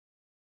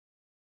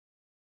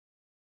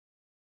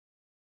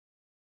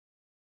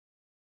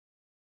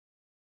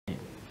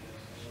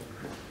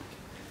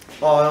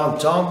Hi, I'm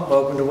Tom.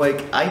 Welcome to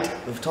week 8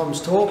 of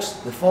Tom's Talks.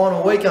 The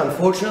final week,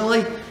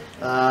 unfortunately,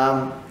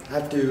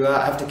 have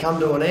to come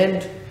to an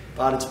end,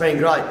 but it's been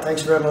great.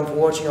 Thanks for everyone for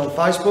watching on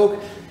Facebook.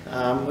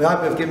 We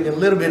hope we've given you a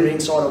little bit of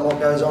insight on what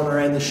goes on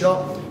around the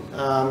shop,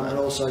 and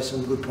also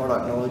some good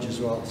product knowledge as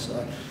well.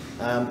 So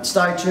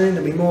stay tuned.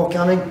 There'll be more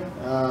coming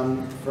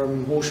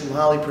from Horsham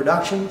Harley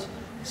Productions.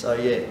 So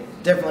yeah,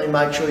 definitely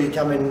make sure you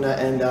come in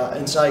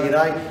and say good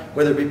day,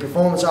 whether it be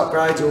performance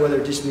upgrades or whether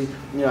it just be,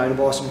 to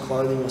buy some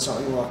clothing or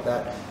something like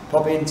that.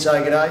 Pop in,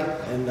 say good day,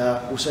 and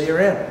we'll see you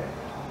around.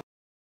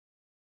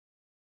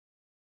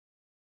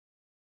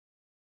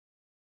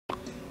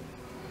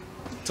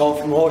 Tom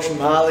from Horsham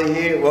Harley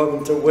here.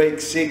 Welcome to week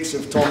 6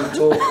 of Tom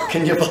Talk.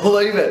 Can you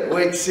believe it?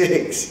 Week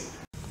 6.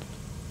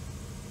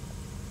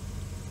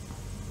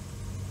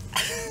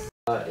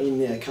 In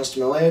the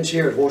customer lounge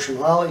here at Horsham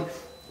Harley.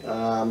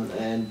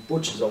 And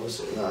Butcher's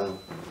obviously.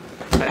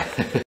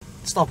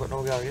 Stop it and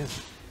I'll go again.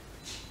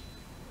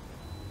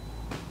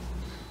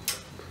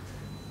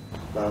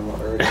 No, I'm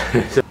not ready.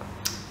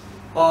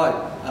 Hi,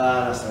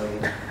 that's not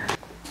again.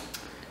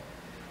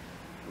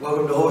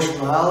 Welcome to Horsham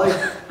Harley.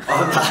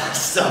 I'm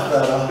stop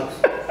that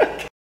up.